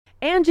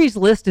Angie's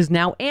List is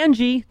now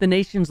Angie, the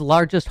nation's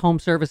largest home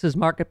services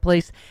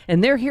marketplace,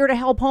 and they're here to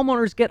help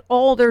homeowners get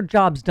all their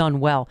jobs done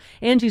well.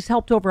 Angie's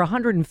helped over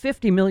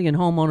 150 million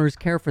homeowners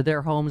care for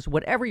their homes.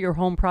 Whatever your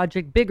home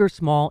project, big or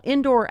small,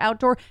 indoor or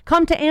outdoor,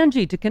 come to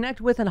Angie to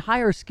connect with and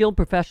hire skilled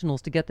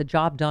professionals to get the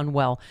job done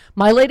well.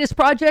 My latest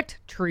project,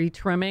 tree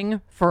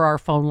trimming for our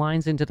phone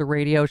lines into the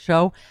radio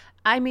show.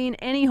 I mean,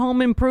 any home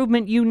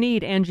improvement you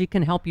need, Angie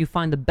can help you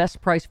find the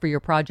best price for your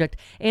project.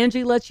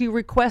 Angie lets you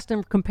request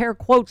and compare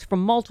quotes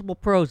from multiple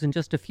pros in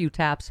just a few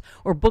taps,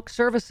 or book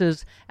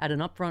services at an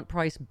upfront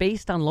price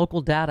based on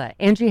local data.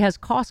 Angie has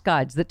cost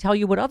guides that tell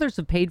you what others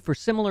have paid for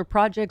similar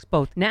projects,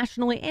 both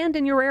nationally and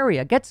in your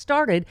area. Get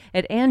started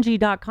at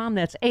Angie.com,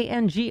 that's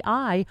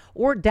ANGI,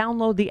 or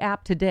download the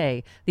app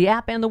today. The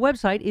app and the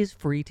website is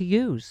free to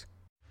use.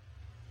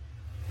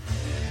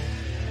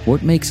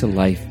 What makes a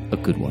life a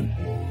good one?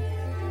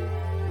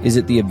 Is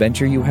it the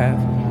adventure you have?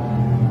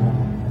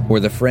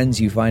 Or the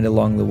friends you find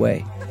along the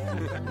way?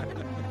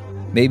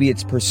 Maybe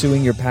it's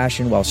pursuing your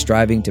passion while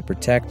striving to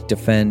protect,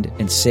 defend,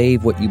 and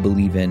save what you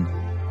believe in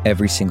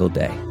every single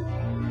day.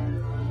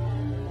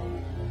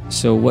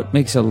 So what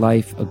makes a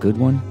life a good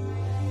one?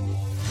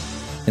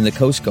 In the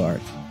Coast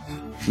Guard,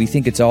 we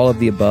think it's all of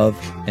the above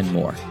and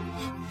more.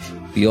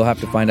 But you'll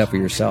have to find out for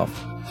yourself.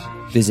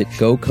 Visit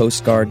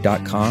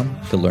gocoastguard.com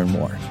to learn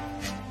more.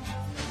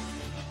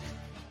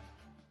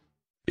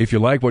 If you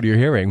like what you're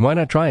hearing, why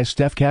not try a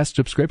StephCast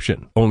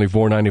subscription? Only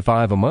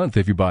 $4.95 a month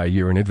if you buy a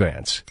year in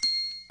advance.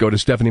 Go to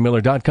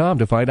StephanieMiller.com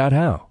to find out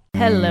how.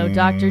 Hello,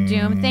 Dr.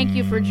 Doom. Thank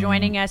you for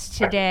joining us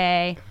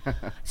today.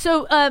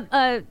 So,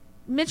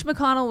 Mitch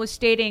McConnell was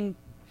stating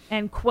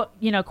and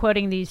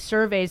quoting these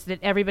surveys that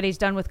everybody's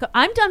done with.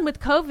 I'm done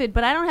with COVID,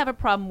 but I don't have a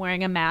problem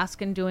wearing a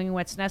mask and doing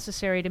what's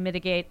necessary to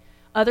mitigate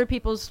other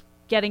people's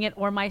getting it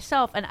or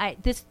myself. And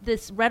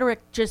this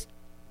rhetoric, just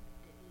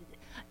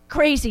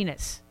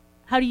craziness.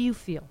 How do you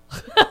feel?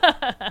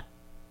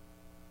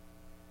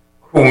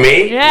 Who,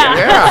 me?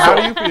 Yeah. How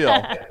do you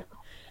feel?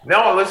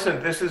 No,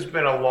 listen, this has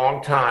been a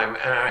long time.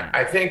 And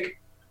I think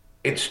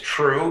it's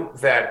true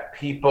that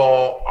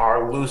people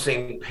are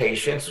losing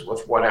patience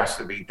with what has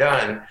to be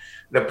done.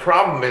 The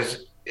problem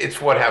is it's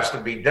what has to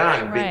be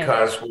done, right,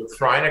 because we're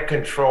trying to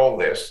control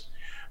this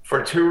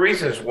for two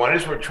reasons. One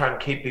is we're trying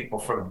to keep people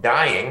from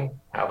dying.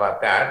 How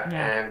about that?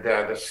 Yeah. And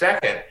the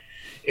second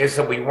is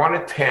that we want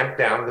to tamp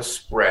down the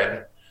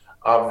spread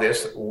of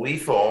this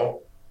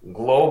lethal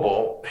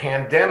global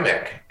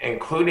pandemic,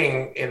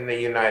 including in the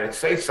United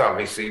States,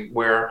 obviously,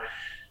 where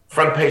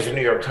front page of the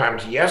New York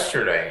Times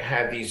yesterday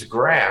had these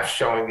graphs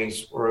showing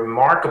these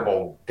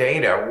remarkable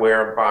data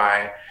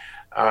whereby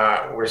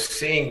we're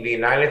seeing the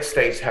United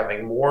States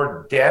having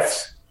more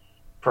deaths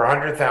per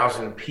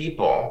 100,000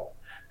 people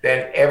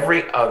than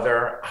every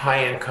other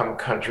high-income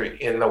country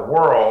in the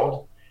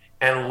world,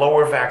 and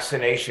lower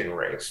vaccination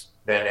rates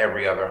than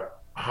every other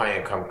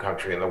high-income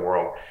country in the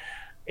world.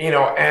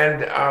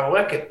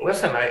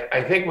 Listen,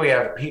 I think we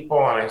have people,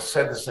 and I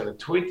said this in a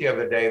tweet the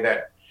other day,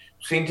 that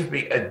seem to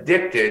be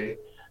addicted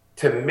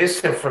to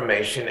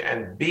misinformation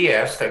and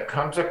BS that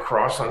comes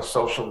across on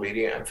social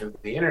media and through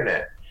the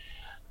internet.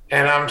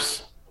 And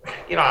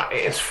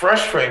it's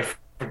frustrating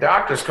for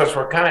doctors because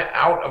we're kind of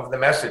out of the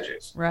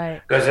messages.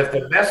 Right. Because if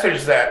the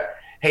message that,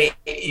 hey,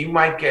 you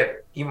might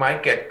get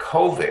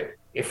COVID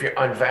if you're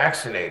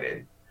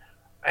unvaccinated,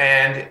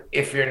 and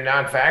if you're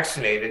not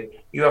vaccinated,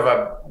 you have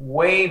a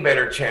way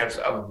better chance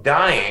of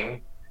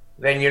dying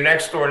than your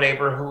next door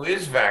neighbor who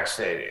is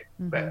vaccinated.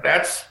 Mm-hmm.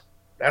 That's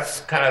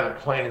kind of the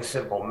plain and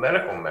simple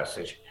medical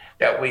message,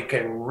 that we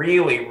can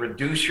really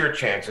reduce your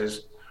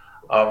chances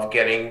of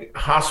getting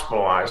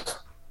hospitalized,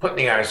 put in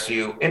the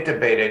ICU,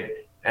 intubated,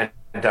 and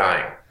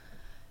dying.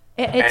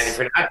 And if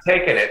you're not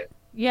taking it,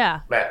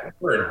 that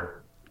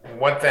word,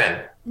 what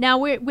then? Now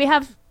we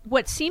have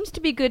what seems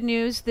to be good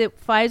news,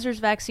 that Pfizer's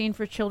vaccine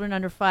for children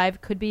under 5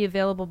 could be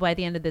available by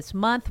the end of this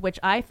month, which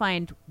I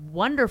find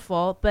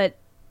wonderful. But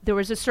there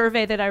was a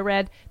survey that I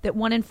read that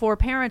 1 in 4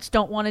 parents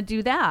don't want to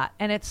do that.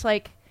 And it's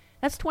like,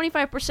 that's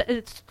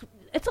 25%.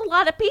 It's a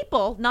lot of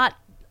people not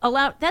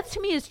allowed. That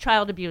to me is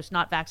child abuse,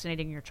 not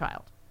vaccinating your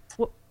child.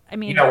 Well, I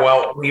mean,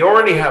 we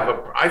already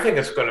have I think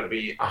it's going to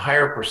be a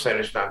higher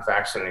percentage not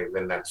vaccinated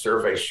than that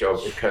survey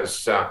showed,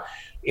 because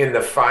in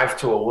the 5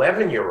 to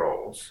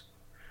 11-year-olds,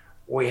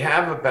 we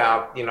have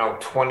about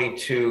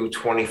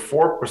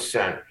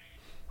 22-24%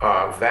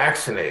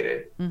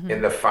 vaccinated. Mm-hmm.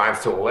 In the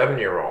 5 to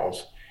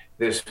 11-year-olds.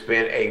 There's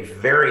been a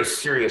very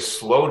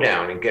serious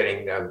slowdown in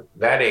getting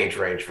that age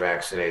range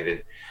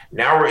vaccinated.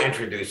 Now we're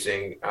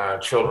introducing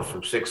children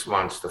from 6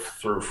 months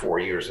through 4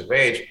 years of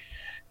age.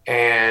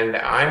 And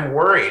I'm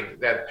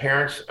worried that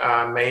parents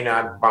may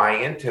not buy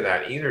into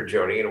that either,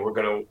 Jody. And I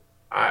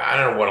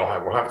don't know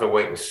what we'll have to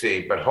wait and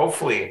see. But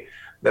hopefully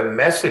the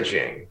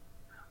messaging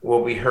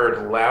will be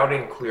heard loud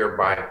and clear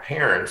by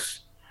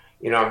parents.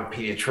 I'm a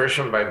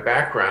pediatrician by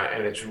background,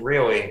 and it's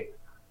really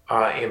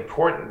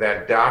important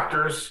that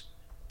doctors,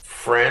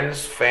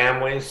 friends,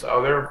 families,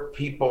 other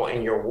people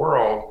in your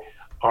world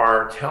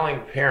are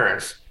telling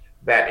parents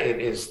that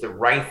it is the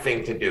right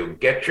thing to do.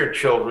 Get your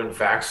children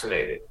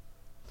vaccinated.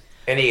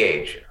 Any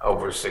age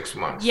over 6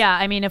 months. Yeah,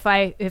 I mean, if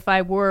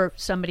I were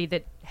somebody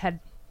that had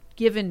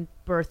given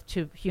birth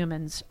to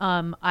humans,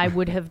 I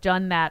would have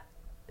done that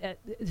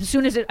as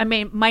soon as I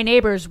mean, my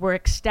neighbors were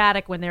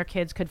ecstatic when their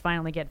kids could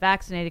finally get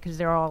vaccinated because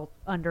they're all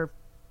under.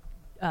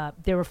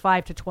 They were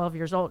 5 to 12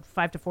 years old,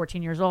 5 to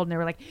 14 years old, and they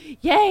were like,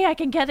 "Yay, I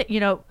can get it!"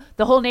 You know,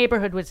 the whole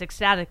neighborhood was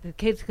ecstatic. The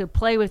kids could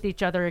play with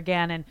each other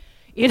again, and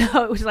you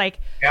know, it was like,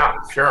 yeah,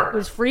 sure, it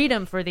was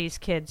freedom for these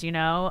kids. You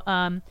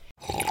know.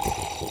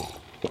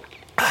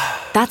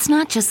 That's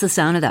not just the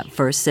sound of that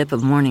first sip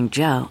of Morning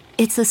Joe.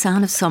 It's the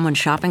sound of someone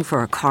shopping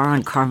for a car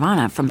on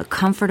Carvana from the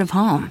comfort of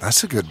home.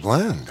 That's a good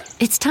blend.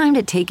 It's time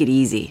to take it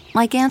easy,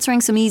 like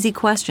answering some easy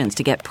questions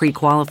to get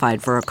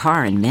pre-qualified for a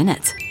car in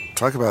minutes.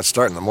 Talk about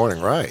starting the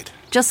morning right.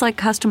 Just like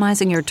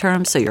customizing your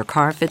terms so your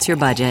car fits your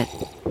budget.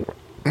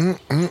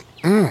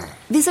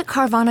 Visit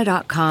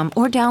Carvana.com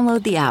or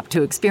download the app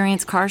to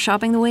experience car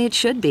shopping the way it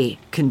should be.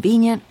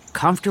 Convenient,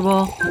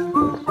 comfortable.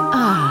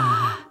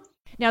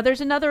 Now,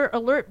 there's another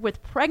alert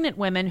with pregnant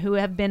women who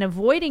have been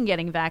avoiding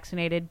getting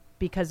vaccinated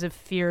because of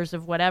fears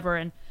of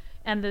whatever.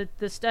 And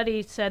the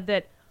study said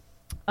that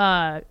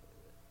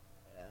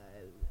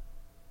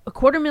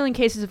 250,000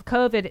 cases of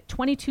COVID,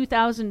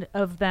 22,000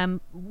 of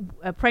them,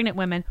 pregnant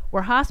women,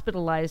 were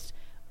hospitalized,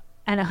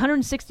 and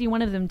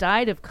 161 of them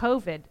died of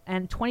COVID,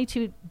 and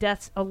 22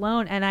 deaths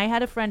alone. And I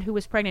had a friend who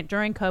was pregnant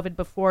during COVID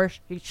before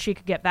she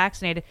could get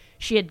vaccinated.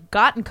 She had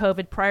gotten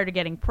COVID prior to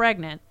getting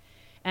pregnant,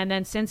 and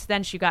then since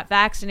then she got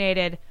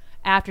vaccinated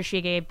after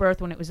she gave birth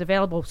when it was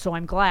available, so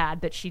I'm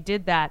glad that she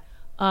did that.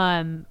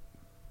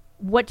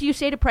 What do you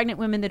say to pregnant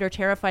women that are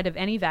terrified of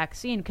any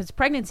vaccine? Because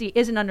pregnancy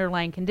is an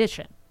underlying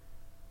condition.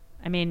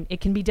 I mean, it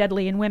can be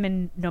deadly in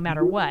women no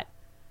matter what.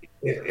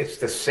 It's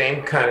the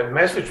same kind of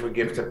message we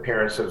give to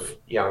parents of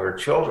younger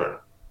children.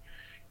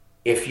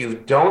 If you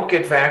don't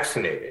get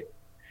vaccinated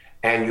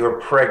and you're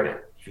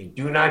pregnant, if you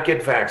do not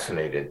get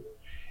vaccinated,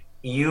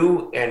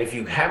 if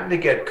you happen to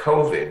get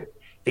COVID,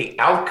 the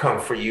outcome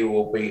for you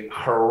will be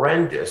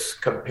horrendous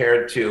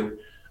compared to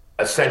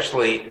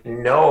essentially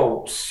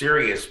no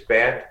serious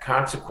bad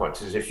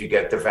consequences if you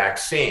get the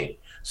vaccine.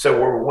 So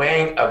we're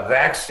weighing a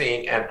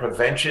vaccine and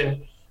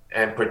prevention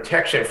and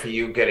protection for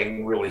you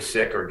getting really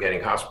sick or getting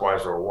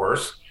hospitalized or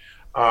worse.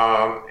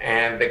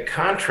 And the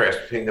contrast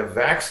between the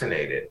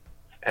vaccinated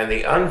and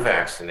the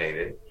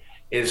unvaccinated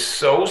is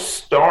so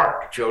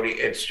stark, Jody.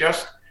 It's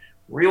just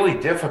really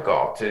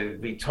difficult to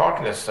be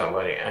talking to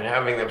somebody and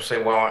having them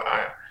say, well,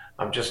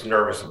 I'm just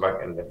nervous about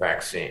getting the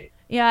vaccine.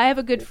 Yeah, I have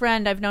a good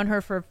friend. I've known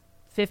her for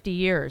 50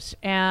 years.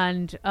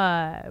 And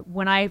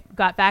when I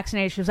got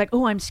vaccinated, she was like,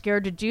 oh, I'm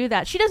scared to do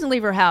that. She doesn't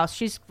leave her house.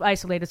 She's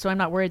isolated, so I'm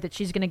not worried that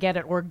she's going to get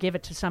it or give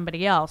it to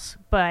somebody else.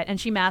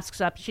 And she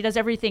masks up. She does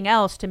everything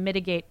else to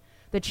mitigate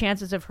the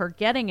chances of her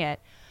getting it.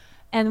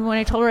 And when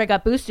I told her I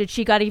got boosted,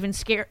 she got even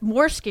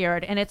more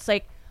scared. And it's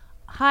like,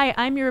 hi,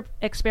 I'm your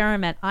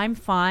experiment. I'm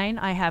fine.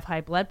 I have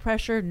high blood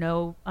pressure.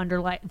 No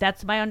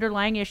that's my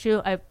underlying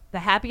issue. The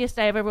happiest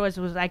I ever was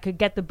I could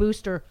get the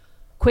booster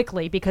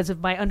quickly because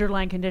of my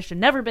underlying condition.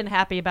 Never been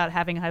happy about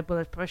having high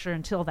blood pressure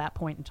until that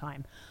point in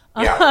time.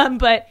 Yeah.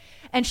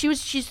 And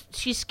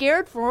she's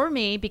scared for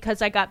me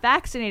because I got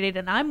vaccinated,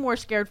 and I'm more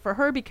scared for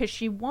her because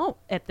she won't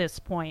at this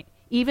point,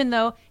 even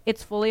though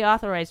it's fully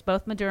authorized.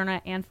 Both Moderna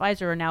and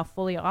Pfizer are now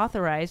fully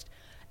authorized,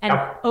 and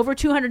over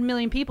 200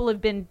 million people have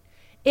been.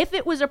 If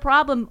it was a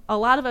problem, a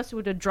lot of us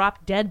would have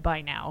dropped dead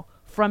by now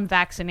from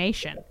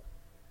vaccination.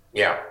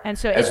 Yeah. And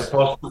so as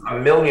opposed to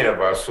 1 million of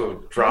us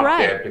who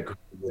dropped dead because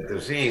of the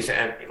disease.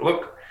 And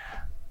look,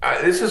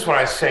 this is what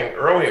I was saying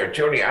earlier,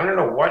 Jody. I don't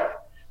know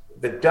what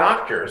the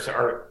doctors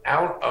are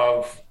out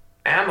of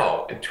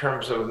ammo in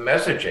terms of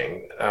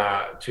messaging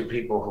to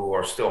people who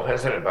are still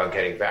hesitant about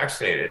getting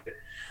vaccinated.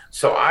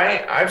 So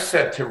I've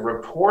said to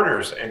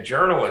reporters and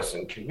journalists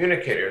and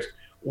communicators,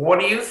 what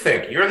do you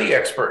think? You're the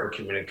expert in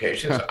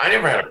communications. I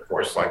never had a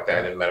course like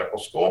that in medical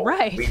school.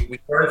 Right. We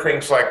learn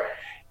things like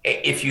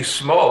if you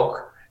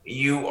smoke,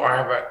 you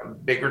have a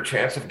bigger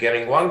chance of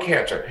getting lung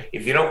cancer.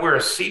 If you don't wear a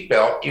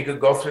seatbelt, you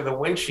could go through the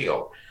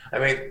windshield. I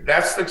mean,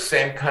 that's the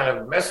same kind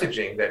of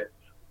messaging that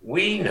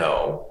we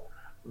know.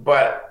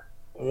 But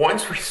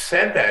once we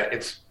said that,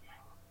 it's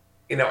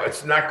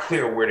not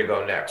clear where to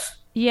go next.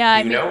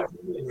 Yeah,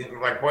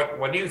 like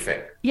what do you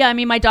think? Yeah, I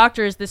mean, my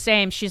doctor is the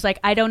same. She's like,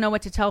 I don't know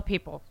what to tell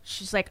people.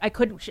 She's like,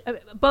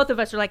 both of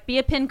us are like, be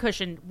a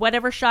pincushion.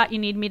 Whatever shot you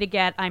need me to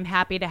get, I'm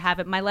happy to have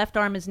it. My left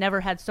arm has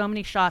never had so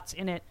many shots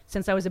in it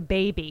since I was a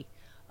baby.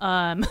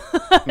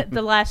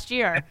 The last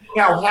year.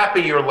 How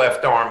happy your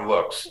left arm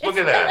looks. Look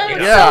at that. I'm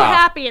so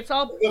happy. It's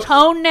all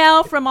toned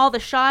now from all the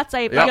shots.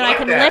 I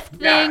can lift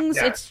things.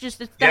 Yeah. It's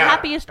the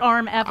happiest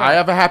arm ever. I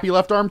have a happy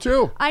left arm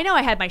too. I know.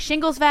 I had my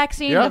shingles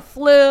vaccine, the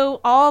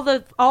flu, all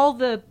the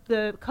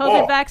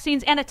COVID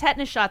vaccines, and a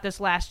tetanus shot this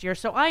last year.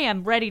 So I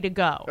am ready to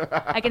go.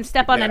 I can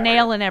step on a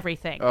nail and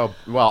everything. Oh,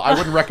 well, I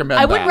wouldn't recommend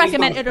that. I wouldn't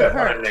recommend it. It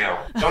hurt.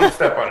 Don't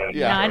step on it.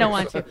 No, I don't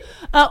want to.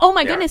 Oh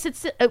my goodness!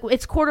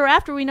 It's quarter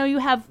after. We know you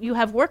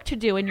have work work to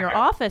do in your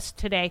office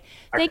today.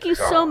 Thank you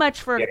so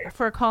much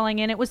for calling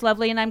in. It was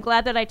lovely, and I'm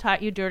glad that I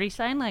taught you dirty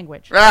sign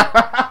language.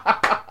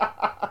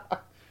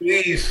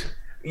 Please,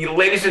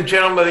 ladies and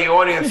gentlemen of the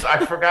audience,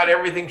 I forgot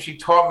everything she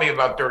taught me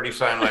about dirty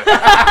sign language.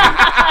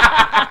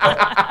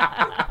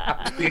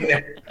 See you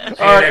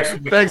next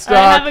week. Thanks,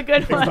 Doc. Have a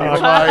good one.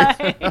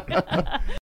 Bye.